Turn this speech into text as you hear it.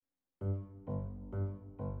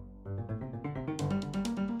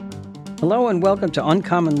Hello and welcome to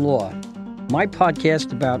Uncommon Law, my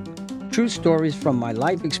podcast about true stories from my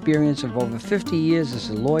life experience of over 50 years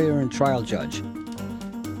as a lawyer and trial judge.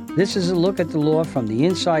 This is a look at the law from the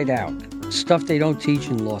inside out, stuff they don't teach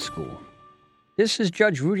in law school. This is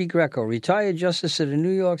Judge Rudy Greco, retired Justice of the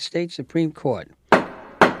New York State Supreme Court.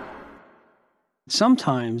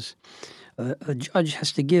 Sometimes a judge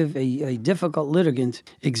has to give a difficult litigant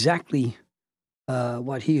exactly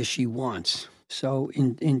what he or she wants. So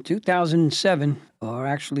in 2007, or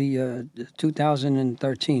actually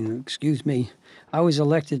 2013, excuse me, I was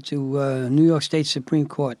elected to New York State Supreme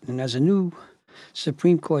Court. And as a new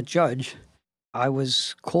Supreme Court judge, I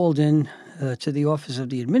was called in to the office of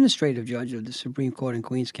the administrative judge of the Supreme Court in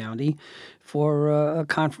Queens County for a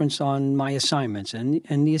conference on my assignments. And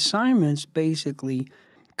the assignments basically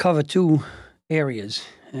cover two areas.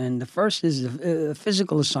 And the first is the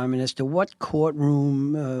physical assignment as to what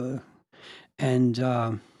courtroom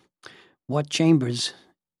and what chambers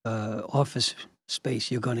office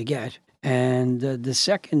space you're going to get. And the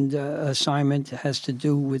second assignment has to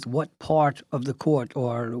do with what part of the court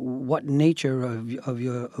or what nature of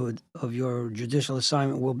your judicial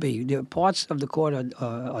assignment will be. The parts of the court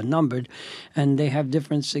are numbered, and they have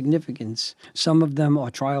different significance. Some of them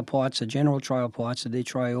are trial parts, general trial parts, so they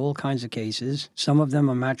try all kinds of cases. Some of them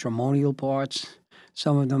are matrimonial parts.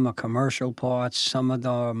 Some of them are commercial parts. Some of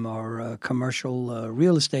them are commercial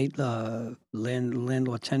real estate,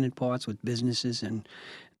 landlord-tenant parts with businesses and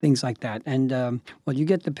things like that. And, well, you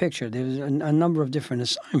get the picture. There's a number of different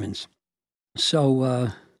assignments.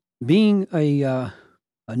 So being a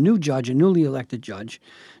new judge, a newly elected judge,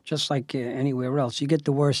 just like anywhere else, you get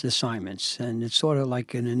the worst assignments. And it's sort of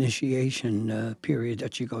like an initiation period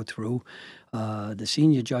that you go through. The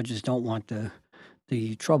senior judges don't want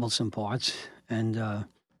the troublesome parts, and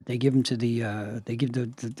they give them to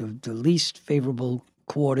the least favorable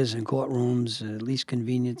quarters and courtrooms, least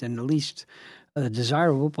convenient, and the least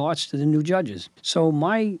desirable parts to the new judges. So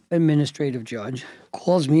my administrative judge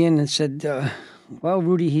calls me in and said, well,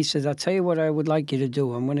 Rudy, he says, I'll tell you what I would like you to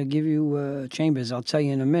do. I'm going to give you chambers. I'll tell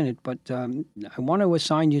you in a minute, but I want to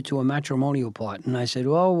assign you to a matrimonial part. And I said,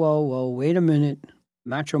 whoa, wait a minute.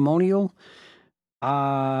 Matrimonial?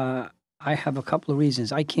 I have a couple of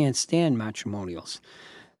reasons. I can't stand matrimonials.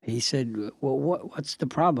 He said, well, what's the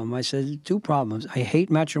problem? I said, two problems. I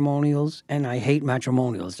hate matrimonials, and I hate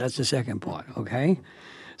matrimonials. That's the second part, okay?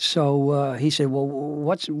 So he said, well,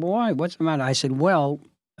 why? What's the matter? I said, well,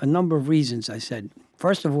 a number of reasons. I said,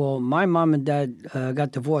 first of all, my mom and dad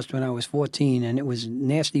got divorced when I was 14, and it was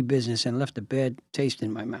nasty business and left a bad taste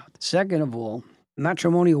in my mouth. Second of all,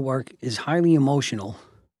 matrimonial work is highly emotional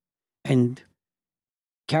and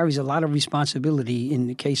carries a lot of responsibility in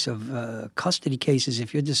the case of custody cases.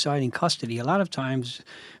 If you're deciding custody, a lot of times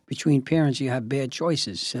between parents you have bad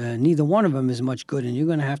choices. Neither one of them is much good, and you're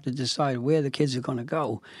going to have to decide where the kids are going to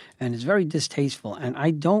go. And it's very distasteful. And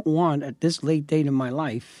I don't want, at this late date in my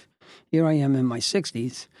life, here I am in my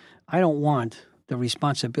 60s, I don't want the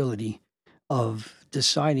responsibility of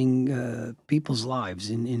deciding people's lives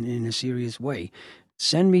in a serious way.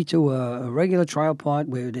 Send me to a regular trial part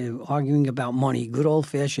where they're arguing about money, good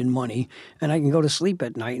old-fashioned money, and I can go to sleep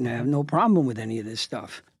at night and I have no problem with any of this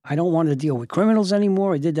stuff. I don't want to deal with criminals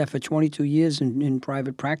anymore. I did that for 22 years in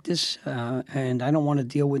private practice, and I don't want to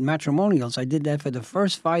deal with matrimonials. I did that for the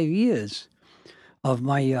first 5 years of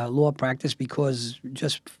my law practice because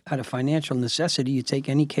just out of financial necessity, you take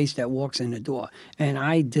any case that walks in the door. And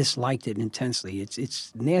I disliked it intensely.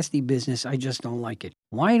 It's nasty business. I just don't like it.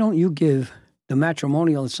 Why don't you give the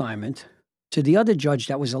matrimonial assignment to the other judge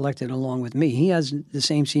that was elected along with me? He has the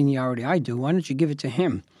same seniority I do. Why don't you give it to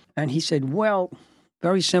him? And he said, well,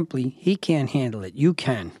 very simply, he can't handle it. You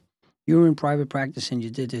can. You're in private practice and you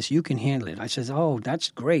did this. You can handle it. I said, oh, that's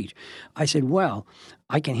great. I said, well,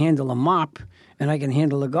 I can handle a mop and I can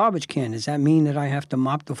handle a garbage can. Does that mean that I have to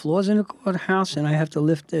mop the floors in the courthouse and I have to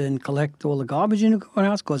lift and collect all the garbage in the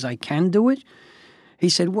courthouse because I can do it? He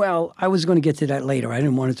said, well, I was going to get to that later. I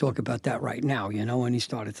didn't want to talk about that right now, and he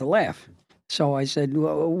started to laugh. So I said,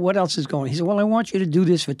 well, what else is going on? He said, well, I want you to do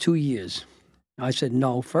this for 2 years. I said,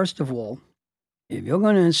 no, first of all, if you're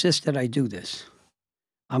going to insist that I do this,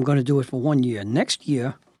 I'm going to do it for 1 year. Next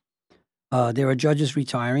year, there are judges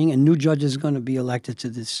retiring, and new judges are going to be elected to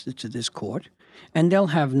this court, and they'll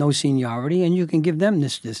have no seniority, and you can give them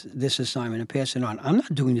this assignment and pass it on. I'm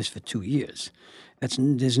not doing this for 2 years.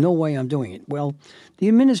 There's no way I'm doing it. Well, the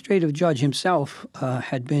administrative judge himself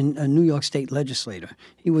had been a New York State legislator.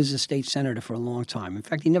 He was a state senator for a long time. In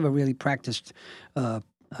fact, he never really practiced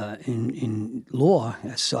in law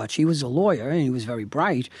as such. He was a lawyer and he was very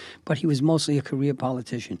bright, but he was mostly a career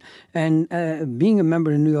politician. And being a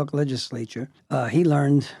member of the New York legislature, he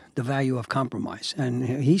learned the value of compromise. And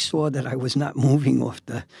he saw that I was not moving off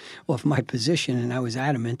my position, and I was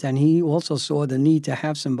adamant. And he also saw the need to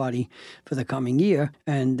have somebody for the coming year,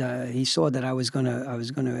 and he saw that I was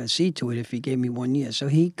gonna see to it if he gave me 1 year. So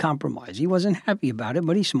he compromised. He wasn't happy about it,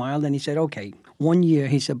 but he smiled and he said, "Okay, 1 year."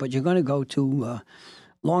 He said, "But you're going to go to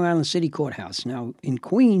Long Island City Courthouse." Now, in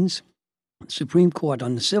Queens, Supreme Court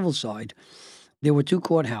on the civil side, there were two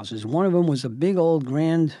courthouses. One of them was a big old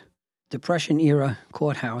Grand Depression-era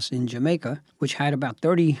courthouse in Jamaica, which had about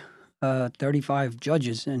 35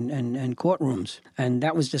 judges and courtrooms. And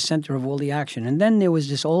that was the center of all the action. And then there was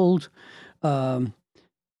this old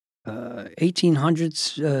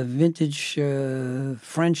 1800s vintage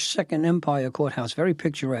French Second Empire courthouse, very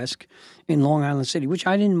picturesque, in Long Island City, which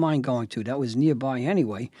I didn't mind going to. That was nearby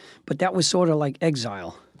anyway, but that was sort of like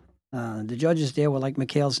exile. The judges there were like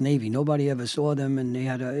McHale's Navy. Nobody ever saw them, and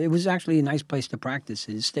it was actually a nice place to practice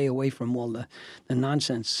and stay away from all the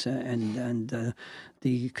nonsense and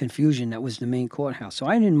the confusion that was the main courthouse. So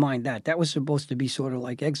I didn't mind that. That was supposed to be sort of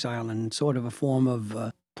like exile and sort of a form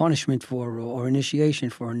of punishment for or initiation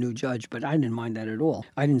for a new judge, but I didn't mind that at all.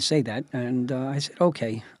 I didn't say that, and I said,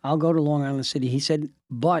 "Okay, I'll go to Long Island City." He said,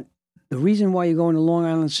 "But the reason why you're going to Long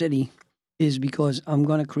Island City is because I'm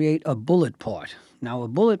going to create a bullet part." Now, a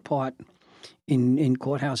bullet part in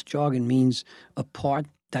courthouse jargon means a part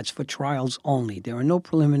that's for trials only. There are no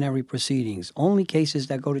preliminary proceedings. Only cases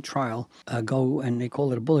that go to trial go, and they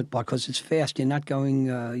call it a bullet part because it's fast. You're not going,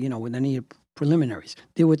 with any preliminaries.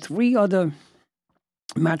 There were three other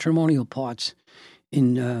matrimonial parts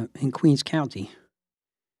in Queens County,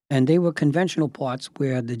 and they were conventional parts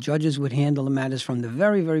where the judges would handle the matters from the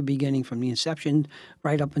very, very beginning, from the inception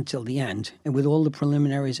right up until the end, and with all the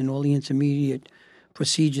preliminaries and all the intermediate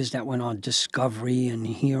procedures that went on, discovery and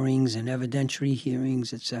hearings and evidentiary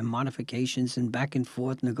hearings, it's modifications and back and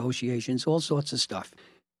forth negotiations, all sorts of stuff.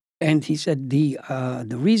 And he said, the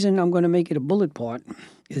reason I'm going to make it a bullet part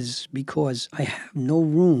is because I have no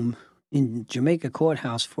room in Jamaica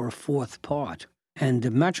Courthouse for a fourth part. And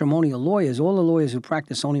the matrimonial lawyers, all the lawyers who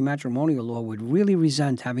practice only matrimonial law, would really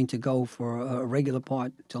resent having to go for a regular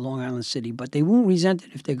part to Long Island City. But they won't resent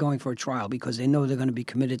it if they're going for a trial, because they know they're going to be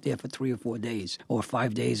committed there for 3 or 4 days, or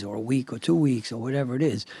 5 days, or a week, or 2 weeks, or whatever it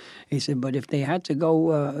is. He said, but if they had to go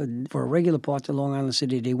for a regular part to Long Island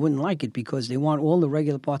City, they wouldn't like it, because they want all the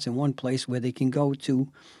regular parts in one place where they can go to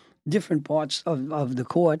different parts of the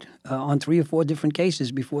court on 3 or 4 different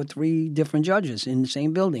cases before 3 different judges in the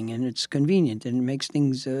same building, and it's convenient and it makes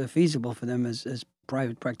things feasible for them as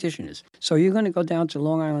private practitioners. So you're going to go down to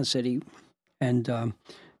Long Island City, and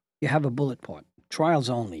you have a bullet part,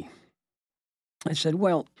 trials only. I said,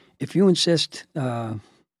 well, if you insist,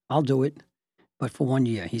 I'll do it, but for 1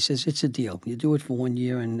 year. He says, it's a deal. You do it for 1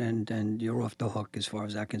 year, and you're off the hook as far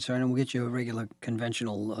as that's concerned, and we'll get you a regular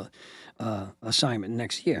conventional assignment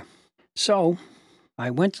next year. So I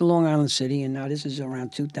went to Long Island City, and now this is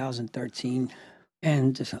around 2013,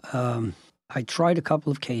 and I tried a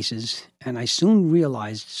couple of cases, and I soon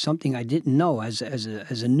realized something I didn't know as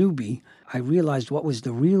a newbie. I realized what was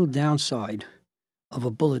the real downside of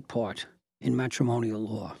a bullet part in matrimonial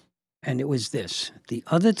law. And it was this: the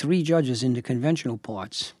other 3 judges in the conventional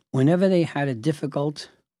parts, whenever they had a difficult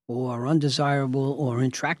or undesirable or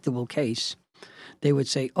intractable case, they would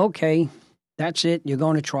say, okay, that's it, you're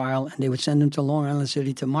going to trial, and they would send them to Long Island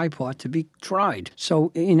City, to my part, to be tried.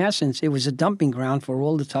 So in essence, it was a dumping ground for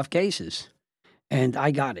all the tough cases. And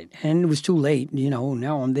I got it. And it was too late.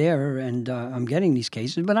 Now I'm there and I'm getting these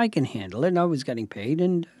cases, but I can handle it. And I was getting paid,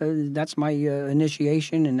 and that's my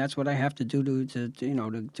initiation, and that's what I have to do to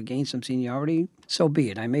gain some seniority. So be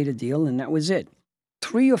it. I made a deal, and that was it.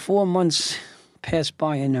 3 or 4 months passed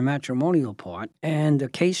by in the matrimonial part, and a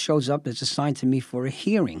case shows up that's assigned to me for a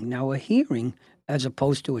hearing. Now, a hearing, as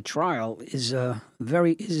opposed to a trial, is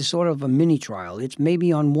sort of a mini trial. It's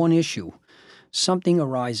maybe on one issue. Something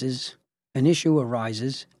arises. An issue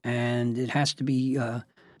arises, and it has to be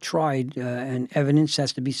tried, and evidence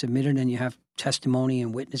has to be submitted, and you have testimony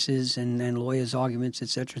and witnesses and lawyers' arguments, et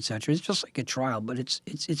cetera, et cetera. It's just like a trial, but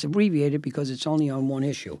it's abbreviated because it's only on one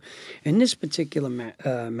issue. In this particular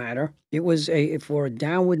matter, it was for a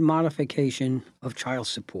downward modification of child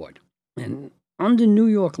support. And under New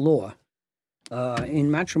York law, in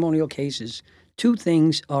matrimonial cases, 2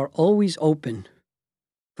 things are always open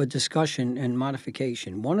for discussion and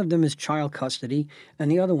modification. One of them is child custody, and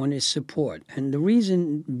the other one is support. And the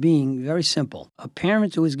reason being very simple. A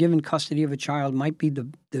parent who is given custody of a child might be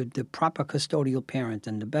the proper custodial parent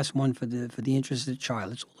and the best one for the interest of the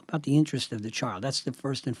child. It's all about the interest of the child. That's the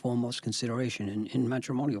first and foremost consideration in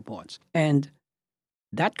matrimonial parts. And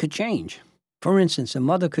that could change. For instance, a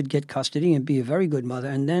mother could get custody and be a very good mother,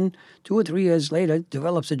 and then 2 or 3 years later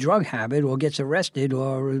develops a drug habit or gets arrested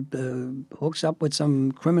or hooks up with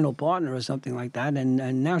some criminal partner or something like that,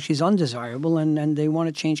 and now she's undesirable and they want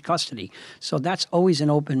to change custody. So that's always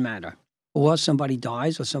an open matter. Or somebody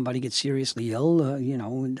dies or somebody gets seriously ill,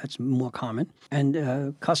 that's more common.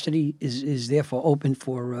 And custody is therefore open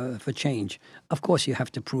for change. Of course, you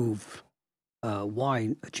have to prove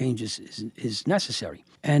why a change is necessary.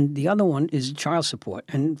 And the other one is child support,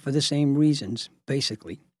 and for the same reasons,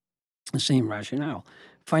 basically, the same rationale.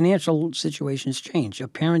 Financial situations change. A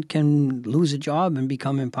parent can lose a job and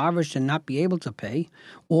become impoverished and not be able to pay,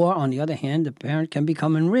 or on the other hand, a parent can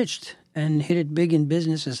become enriched and hit it big in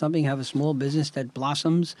business or something, have a small business that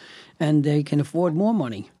blossoms, and they can afford more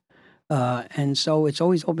money. And so it's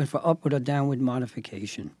always open for upward or downward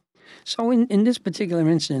modification. So in this particular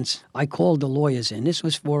instance, I called the lawyers in. This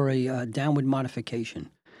was for a downward modification,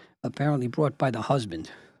 apparently brought by the husband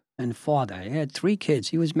and father. He had 3 kids.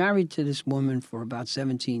 He was married to this woman for about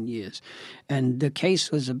 17 years. And the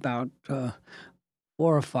case was about 4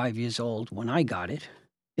 or 5 years old when I got it.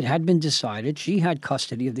 It had been decided. She had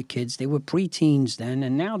custody of the kids. They were preteens then,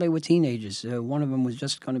 and now they were teenagers. One of them was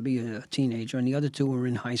just going to be a teenager, and the other 2 were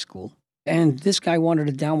in high school. And this guy wanted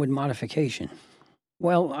a downward modification.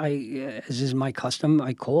 Well, as is my custom,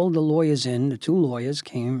 I called the lawyers in. The 2 lawyers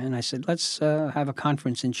came, and I said, let's have a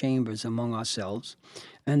conference in chambers among ourselves.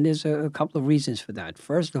 And there's a couple of reasons for that.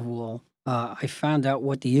 First of all, I found out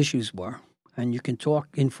what the issues were. And you can talk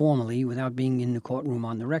informally without being in the courtroom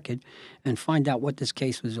on the record and find out what this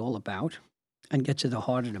case was all about and get to the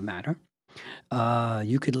heart of the matter.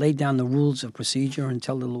 You could lay down the rules of procedure and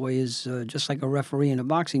tell the lawyers, just like a referee in a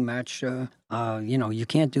boxing match, you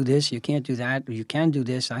can't do this, you can't do that, or you can do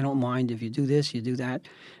this, I don't mind if you do this, you do that.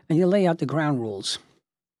 And you lay out the ground rules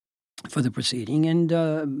for the proceeding. And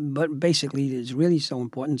but basically, it's really so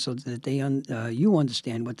important so that you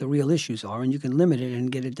understand what the real issues are, and you can limit it and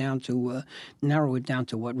get it down to, narrow it down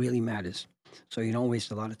to what really matters, so you don't waste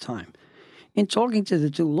a lot of time. In talking to the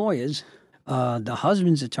 2 lawyers, the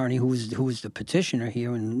husband's attorney, who was the petitioner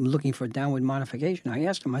here and looking for a downward modification, I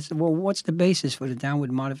asked him, I said, well, what's the basis for the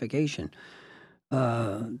downward modification?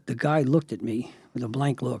 The guy looked at me with a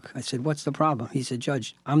blank look. I said, what's the problem? He said,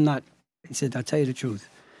 Judge, he said, I'll tell you the truth.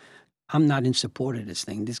 I'm not in support of this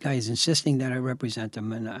thing. This guy is insisting that I represent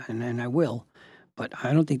him, and I will, but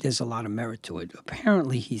I don't think there's a lot of merit to it.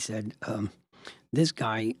 Apparently, he said, this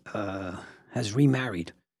guy has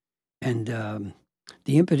remarried, and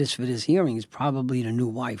the impetus for this hearing is probably the new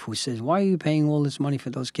wife who says, why are you paying all this money for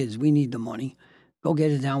those kids? We need the money. Go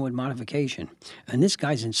get a downward modification. And this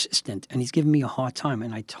guy's insistent, and he's giving me a hard time.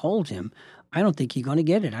 And I told him, I don't think you're going to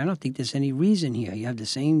get it. I don't think there's any reason here. You have the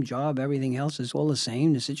same job. Everything else is all the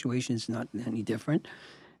same. The situation's not any different.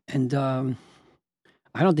 And I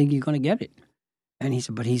don't think you're going to get it. And he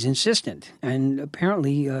said, but he's insistent. And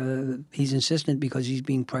apparently he's insistent because he's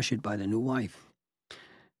being pressured by the new wife.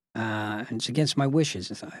 And it's against my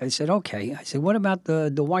wishes. I said, okay. I said, what about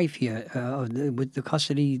the wife here with the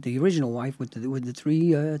custody, the original wife with the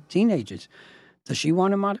 3 teenagers? Does she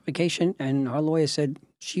want a modification? And our lawyer said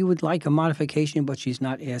she would like a modification, but she's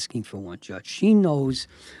not asking for one, Judge. She knows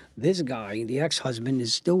this guy, the ex-husband,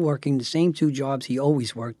 is still working the same 2 jobs he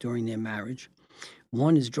always worked during their marriage.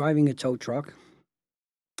 One is driving a tow truck,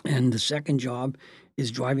 and the second job is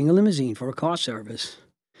driving a limousine for a car service.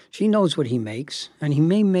 She knows what he makes, and he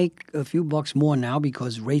may make a few bucks more now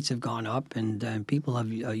because rates have gone up and people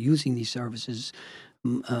are using these services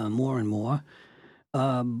more and more.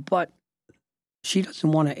 But she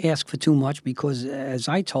doesn't want to ask for too much because, as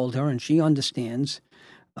I told her, and she understands,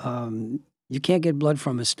 you can't get blood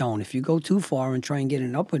from a stone. If you go too far and try and get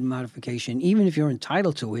an upward modification, even if you're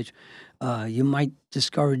entitled to it, you might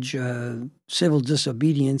discourage civil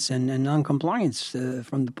disobedience and noncompliance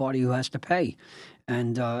from the party who has to pay.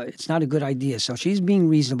 And it's not a good idea. So she's being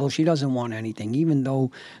reasonable. She doesn't want anything, even though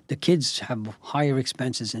the kids have higher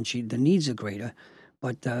expenses and the needs are greater.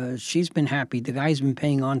 But she's been happy. The guy's been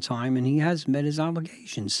paying on time, and he has met his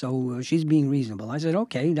obligations. So she's being reasonable. I said,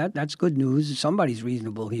 okay, that's good news. Somebody's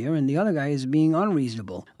reasonable here, and the other guy is being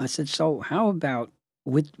unreasonable. I said, so how about,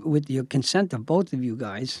 with your consent of both of you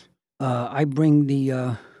guys, I bring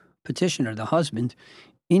the petitioner, the husband,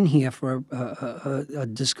 in here for a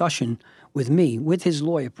discussion with me, with his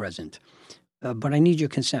lawyer present. but I need your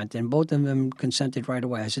consent. And both of them consented right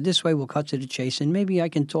away. I said, this way we'll cut to the chase, and maybe I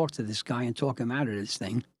can talk to this guy and talk him out of this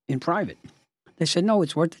thing in private. They said, no,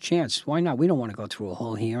 it's worth the chance. Why not? We don't want to go through a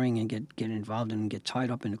whole hearing and get involved and get tied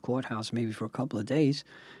up in the courthouse maybe for a couple of days.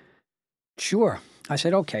 Sure. I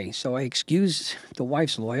said, okay. So I excused the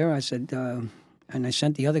wife's lawyer. I said, and I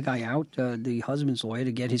sent the other guy out, the husband's lawyer,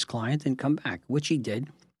 to get his client and come back, which he did.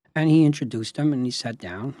 And he introduced him, and he sat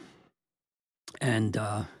down. And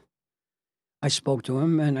I spoke to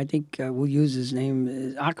him, and I think we'll use his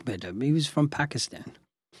name, Ahmed. He was from Pakistan.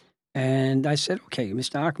 And I said, okay,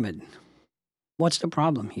 Mr. Ahmed, what's the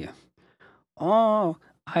problem here? Oh,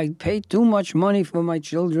 I pay too much money for my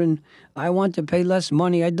children. I want to pay less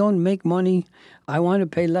money. I don't make money. I want to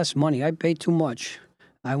pay less money. I pay too much.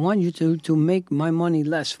 I want you to make my money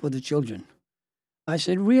less for the children. I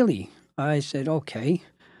said, really? I said, okay.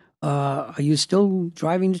 Are you still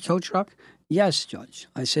driving the tow truck? Yes, Judge.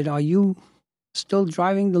 I said, are you still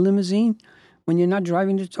driving the limousine when you're not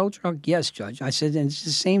driving the tow truck? Yes, Judge. I said, and it's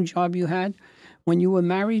the same job you had when you were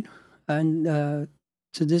married and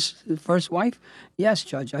to this first wife? Yes,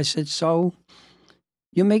 Judge. I said, so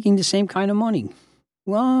you're making the same kind of money?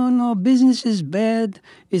 Well, no, business is bad.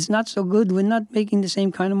 It's not so good. We're not making the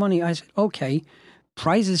same kind of money. I said, okay,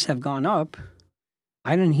 prices have gone up.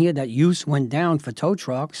 I didn't hear that use went down for tow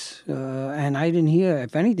trucks. And I didn't hear,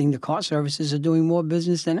 if anything, the car services are doing more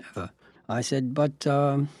business than ever. I said, but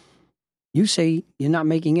you say you're not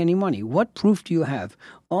making any money. What proof do you have?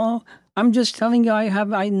 Oh, I'm just telling you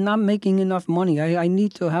I'm not making enough money. I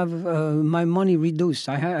need to have my money reduced.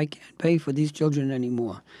 I can't pay for these children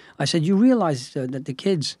anymore. I said, you realize that the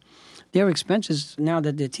kids, their expenses now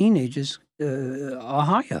that they're teenagers are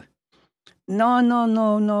higher.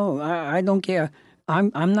 No. I don't care.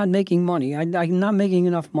 I'm not making money. I'm not making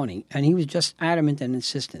enough money. And he was just adamant and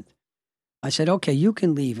insistent. I said, okay, you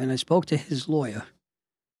can leave. And I spoke to his lawyer.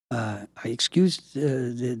 I excused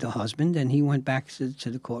the husband, and he went back to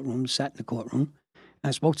the courtroom, sat in the courtroom.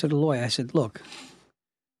 I spoke to the lawyer. I said, look,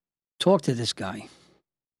 talk to this guy.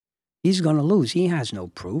 He's going to lose. He has no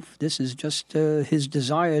proof. This is just his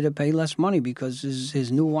desire to pay less money because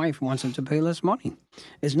his new wife wants him to pay less money.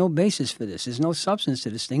 There's no basis for this. There's no substance to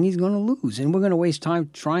this thing. He's going to lose. And we're going to waste time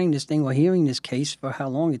trying this thing or hearing this case for how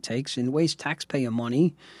long it takes and waste taxpayer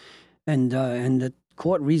money and the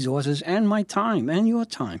court resources and my time and your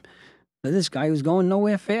time. But this guy was going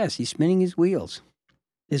nowhere fast. He's spinning his wheels.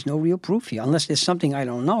 There's no real proof here, unless there's something I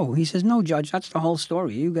don't know. He says, no, Judge, that's the whole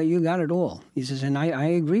story. You got it all. He says, and I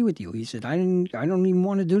agree with you. He said, I don't even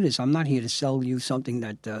want to do this. I'm not here to sell you something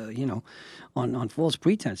that, on false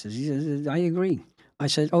pretenses. He says, I agree. I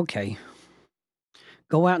said, okay,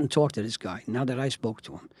 go out and talk to this guy now that I spoke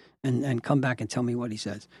to him and come back and tell me what he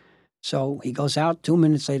says. So he goes out. 2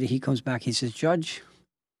 minutes later, he comes back. He says, Judge,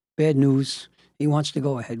 bad news. He wants to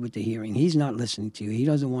go ahead with the hearing. He's not listening to you. He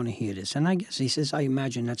doesn't want to hear this. And I guess he says, I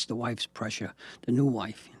imagine that's the wife's pressure, the new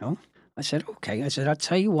wife, I said, okay. I said, I'll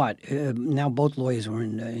tell you what. Now both lawyers were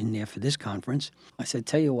in there for this conference. I said,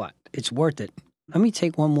 tell you what, it's worth it. Let me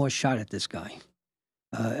take one more shot at this guy,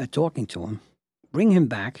 at talking to him. Bring him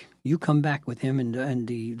back. You come back with him and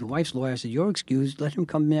the wife's lawyer. I said, you're excused. Let him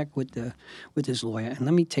come back with his lawyer, and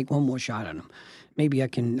let me take one more shot at him. Maybe I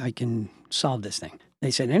can solve this thing. They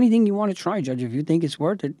said, anything you want to try, Judge, if you think it's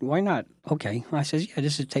worth it, why not? Okay. I says, yeah,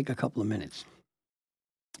 this will take a couple of minutes.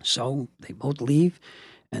 So they both leave,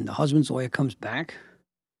 and the husband's lawyer comes back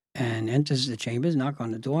and enters the chambers, knock on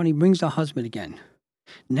the door, and he brings the husband again.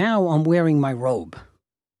 Now I'm wearing my robe.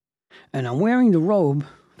 And I'm wearing the robe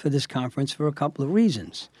for this conference for a couple of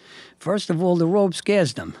reasons. First of all, the robe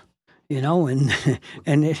scares them, and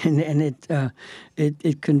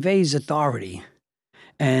it conveys authority.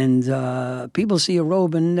 And people see a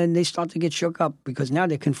robe and then they start to get shook up because now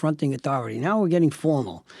they're confronting authority. Now we're getting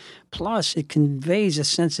formal. Plus, it conveys a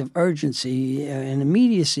sense of urgency and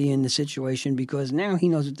immediacy in the situation because now he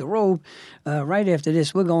knows that the robe, right after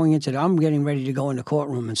this, I'm getting ready to go in the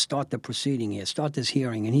courtroom and start the proceeding here, start this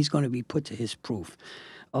hearing, and he's going to be put to his proof.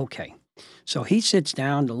 Okay. So he sits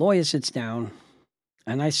down, the lawyer sits down,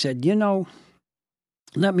 and I said,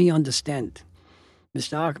 let me understand.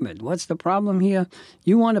 Mr. Ahmed, what's the problem here?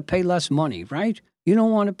 You want to pay less money, right? You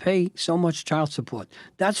don't want to pay so much child support.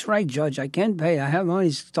 That's right, Judge. I can't pay. I have money.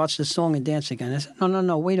 He starts the song and dance again. I said,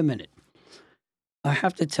 no, wait a minute. I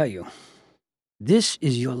have to tell you, this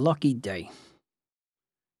is your lucky day.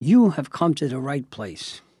 You have come to the right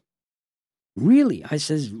place. Really? I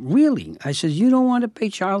says, really? I says, you don't want to pay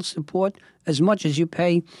child support as much as you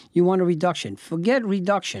pay. You want a reduction. Forget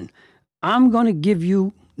reduction. I'm going to give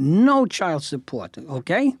you no child support,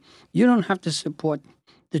 okay? You don't have to support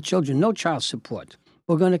the children, no child support.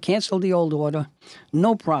 We're going to cancel the old order.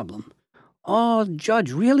 No problem. Oh,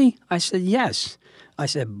 Judge, really? I said, yes. I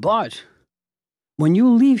said, but when you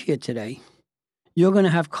leave here today, you're going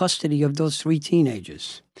to have custody of those 3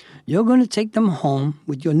 teenagers. You're going to take them home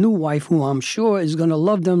with your new wife, who I'm sure is going to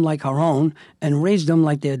love them like her own and raise them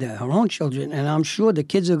like they're her own children. And I'm sure the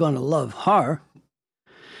kids are going to love her.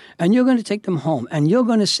 And you're going to take them home. And you're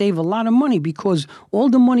going to save a lot of money, because all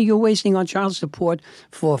the money you're wasting on child support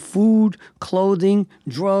for food, clothing,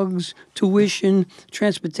 drugs, tuition,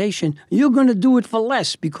 transportation, you're going to do it for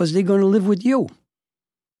less because they're going to live with you.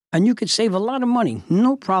 And you could save a lot of money.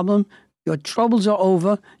 No problem. Your troubles are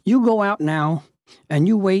over. You go out now and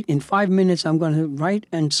you wait. In 5 minutes, I'm going to write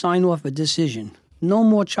and sign off a decision. No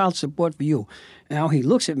more child support for you. Now he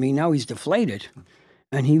looks at me. Now he's deflated.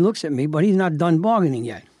 And he looks at me, but he's not done bargaining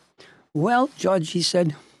yet. Well, Judge, he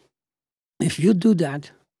said, if you do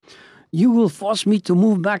that, you will force me to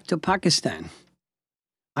move back to Pakistan.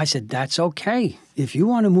 I said, that's okay. If you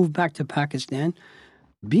want to move back to Pakistan,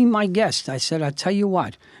 be my guest. I said, I'll tell you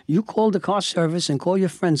what, you call the car service and call your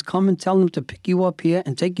friends, come and tell them to pick you up here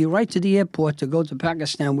and take you right to the airport to go to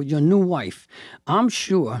Pakistan with your new wife. I'm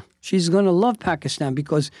sure she's going to love Pakistan,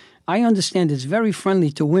 because I understand it's very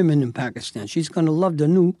friendly to women in Pakistan. She's going to love the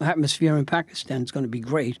new atmosphere in Pakistan. It's going to be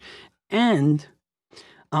great. And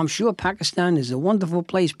I'm sure Pakistan is a wonderful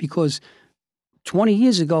place, because 20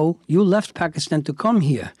 years ago, you left Pakistan to come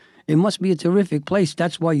here. It must be a terrific place.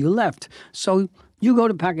 That's why you left. So you go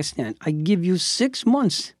to Pakistan. I give you 6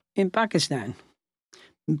 months in Pakistan,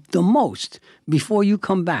 the most, before you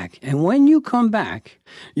come back. And when you come back,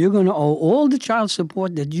 you're going to owe all the child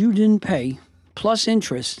support that you didn't pay, plus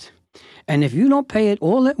interest. And if you don't pay it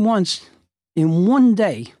all at once, in one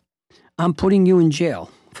day, I'm putting you in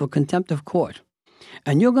jail for contempt of court.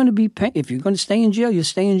 And you're going to be paying, if you're going to stay in jail, you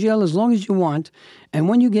stay in jail as long as you want. And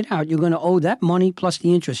when you get out, you're going to owe that money plus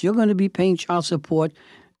the interest. You're going to be paying child support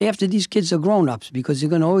after these kids are grown-ups, because you're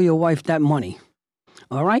going to owe your wife that money.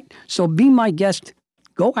 All right? So be my guest.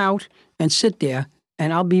 Go out and sit there,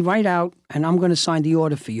 and I'll be right out, and I'm going to sign the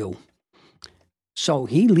order for you. So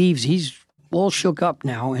he leaves. He's all shook up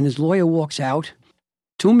now, and his lawyer walks out.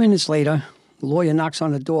 2 minutes later, the lawyer knocks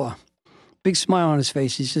on the door. Big smile on his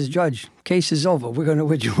face. He says, Judge, case is over. We're going to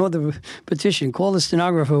withdraw the petition. Call the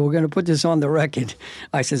stenographer. We're going to put this on the record.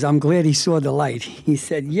 I says, I'm glad he saw the light. He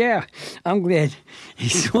said, yeah, I'm glad he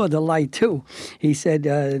saw the light too. He said,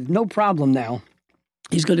 no problem now.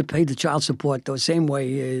 He's going to pay the child support the same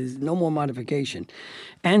way, no more modification.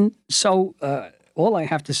 And so all I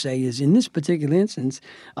have to say is, in this particular instance,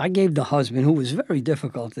 I gave the husband, who was very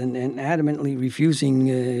difficult and adamantly refusing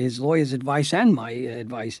his lawyer's advice and my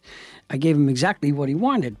advice, I gave him exactly what he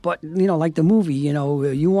wanted. But, like the movie,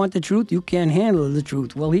 you want the truth, you can't handle the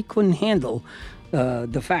truth. Well, he couldn't handle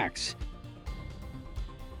the facts.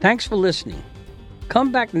 Thanks for listening.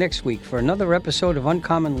 Come back next week for another episode of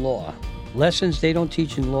Uncommon Law, lessons they don't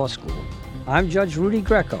teach in law school. I'm Judge Rudy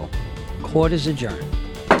Greco. Court is adjourned.